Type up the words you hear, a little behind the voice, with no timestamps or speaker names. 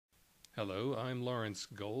Hello, I'm Lawrence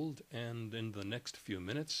Gold, and in the next few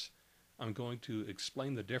minutes, I'm going to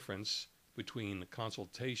explain the difference between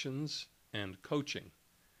consultations and coaching.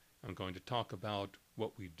 I'm going to talk about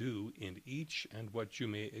what we do in each and what you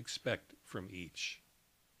may expect from each.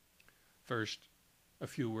 First, a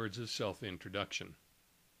few words of self-introduction.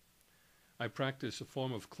 I practice a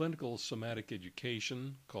form of clinical somatic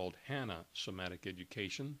education called Hanna Somatic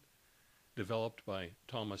Education, developed by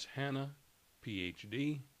Thomas Hanna,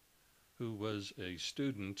 PhD, who was a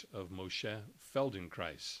student of Moshe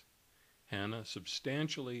Feldenkrais. Hanna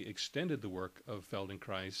substantially extended the work of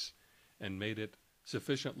Feldenkrais and made it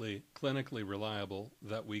sufficiently clinically reliable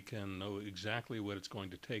that we can know exactly what it's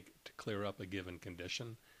going to take to clear up a given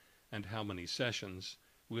condition and how many sessions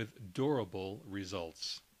with durable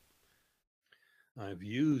results. I've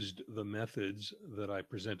used the methods that I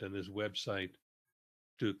present on this website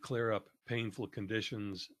to clear up painful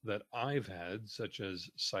conditions that I've had, such as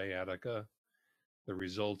sciatica, the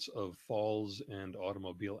results of falls and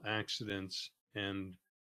automobile accidents, and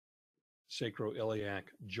sacroiliac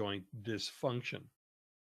joint dysfunction.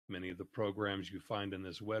 Many of the programs you find on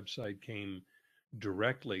this website came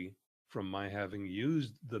directly from my having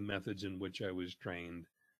used the methods in which I was trained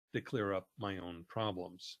to clear up my own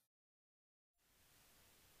problems.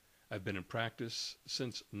 I've been in practice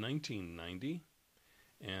since 1990,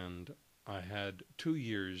 and I had 2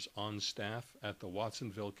 years on staff at the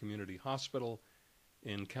Watsonville Community Hospital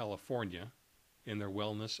in California in their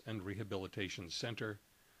Wellness and Rehabilitation Center,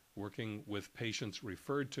 working with patients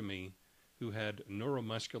referred to me who had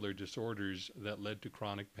neuromuscular disorders that led to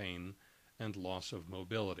chronic pain and loss of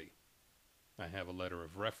mobility. I have a letter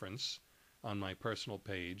of reference on my personal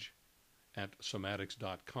page at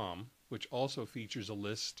somatics.com, which also features a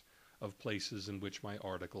list of places in which my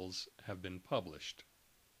articles have been published.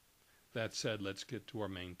 That said, let's get to our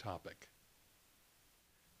main topic.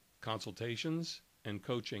 Consultations and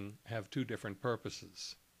coaching have two different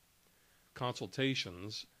purposes.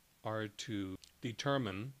 Consultations are to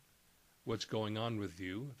determine what's going on with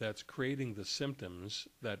you that's creating the symptoms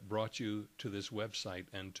that brought you to this website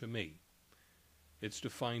and to me. It's to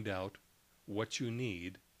find out what you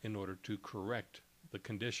need in order to correct the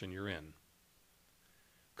condition you're in.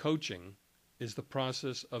 Coaching is the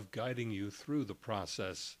process of guiding you through the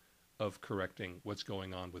process of correcting what's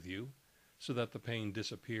going on with you so that the pain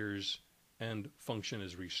disappears and function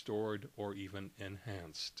is restored or even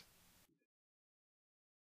enhanced.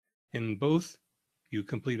 In both, you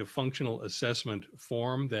complete a functional assessment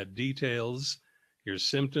form that details your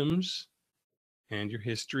symptoms and your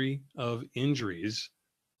history of injuries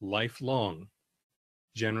lifelong.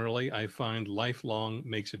 Generally, I find lifelong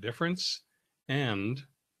makes a difference, and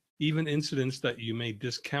even incidents that you may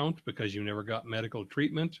discount because you never got medical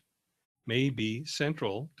treatment may be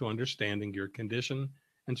central to understanding your condition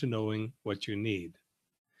and to knowing what you need.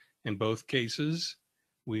 In both cases,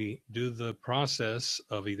 we do the process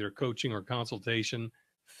of either coaching or consultation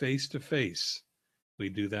face-to-face. We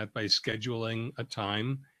do that by scheduling a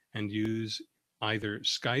time and use either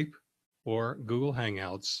Skype or Google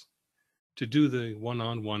Hangouts to do the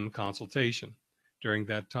one-on-one consultation. During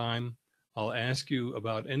that time, I'll ask you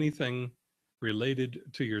about anything related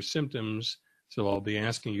to your symptoms, so I'll be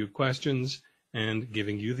asking you questions and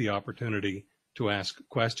giving you the opportunity to ask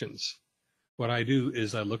questions. What I do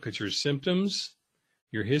is I look at your symptoms,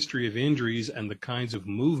 your history of injuries, and the kinds of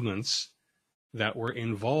movements that were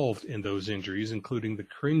involved in those injuries, including the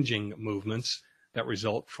cringing movements that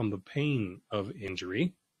result from the pain of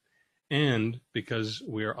injury. And because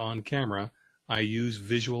we're on camera, I use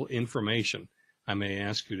visual information. I may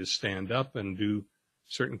ask you to stand up and do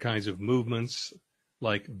certain kinds of movements,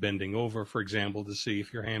 like bending over, for example, to see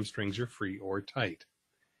if your hamstrings are free or tight.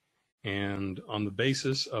 And on the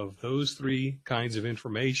basis of those three kinds of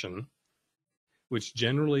information, which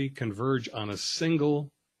generally converge on a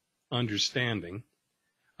single understanding,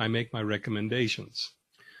 I make my recommendations.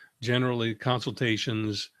 Generally,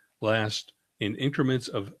 consultations last in increments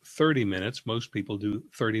of 30 minutes. Most people do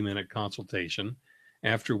 30-minute consultation,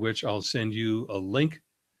 after which I'll send you a link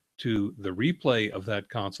to the replay of that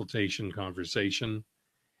consultation conversation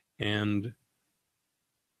and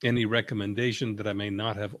any recommendation that I may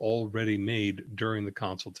not have already made during the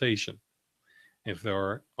consultation. If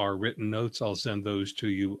there are written notes, I'll send those to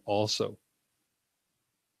you also.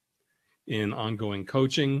 In ongoing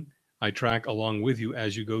coaching, I track along with you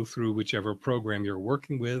as you go through whichever program you're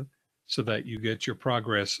working with so that you get your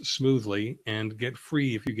progress smoothly and get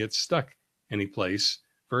free if you get stuck any place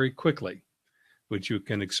very quickly. What you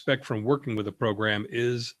can expect from working with a program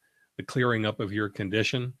is the clearing up of your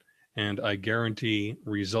condition, and I guarantee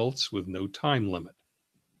results with no time limit.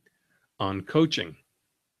 On coaching,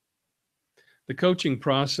 The coaching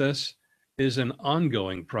process is an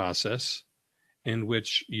ongoing process in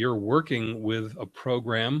which you're working with a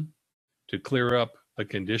program to clear up a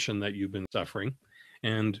condition that you've been suffering,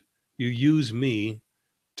 and you use me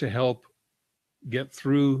to help get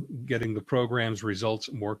through getting the program's results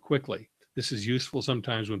more quickly. This is useful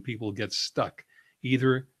sometimes when people get stuck.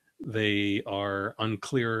 Either they are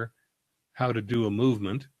unclear how to do a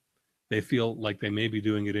movement, they feel like they may be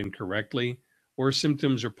doing it incorrectly, or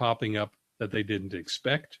symptoms are popping up that they didn't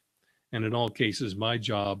expect. And in all cases, my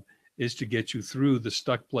job is to get you through the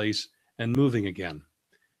stuck place and moving again.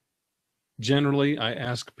 Generally, I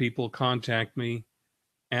ask people contact me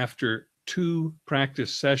after 2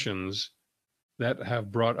 practice sessions that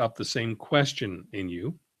have brought up the same question in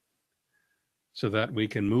you so that we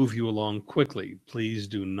can move you along quickly. Please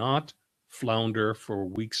do not flounder for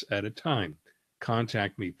weeks at a time.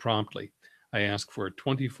 Contact me promptly. I ask for a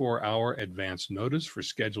 24-hour advance notice for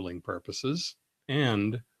scheduling purposes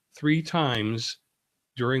and 3 times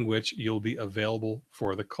during which you'll be available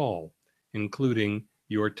for the call, including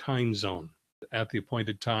your time zone. At the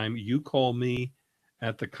appointed time, you call me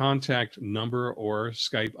at the contact number or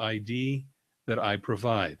Skype ID that I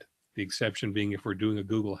provide. The exception being if we're doing a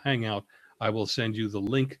Google Hangout, I will send you the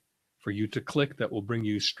link for you to click that will bring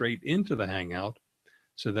you straight into the Hangout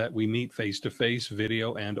so that we meet face-to-face,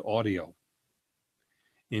 video and audio.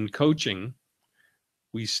 In coaching,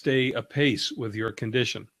 we stay apace with your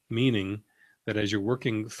condition, meaning that as you're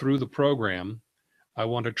working through the program, I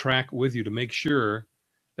want to track with you to make sure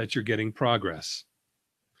that you're getting progress.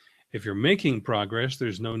 If you're making progress,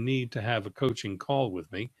 there's no need to have a coaching call with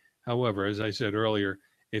me. However, as I said earlier,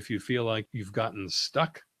 if you feel like you've gotten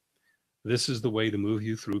stuck, this is the way to move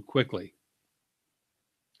you through quickly.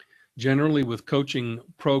 Generally, with coaching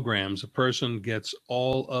programs, a person gets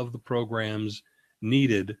all of the programs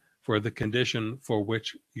needed for the condition for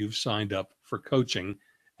which you've signed up for coaching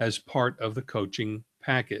as part of the coaching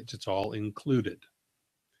package. It's all included.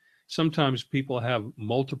 Sometimes people have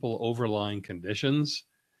multiple overlying conditions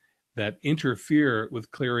that interfere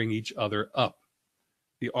with clearing each other up.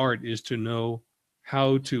 The art is to know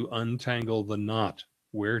how to untangle the knot,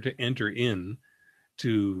 where to enter in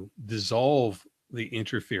to dissolve the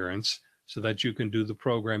interference so that you can do the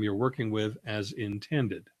program you're working with as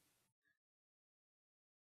intended.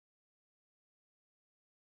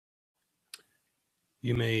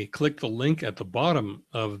 You may click the link at the bottom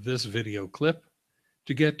of this video clip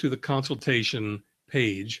to get to the consultation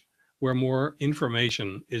page where more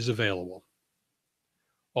information is available.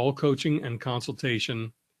 All coaching and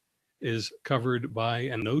consultation is covered by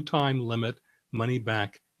a no time limit money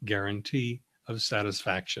back guarantee of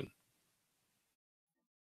satisfaction.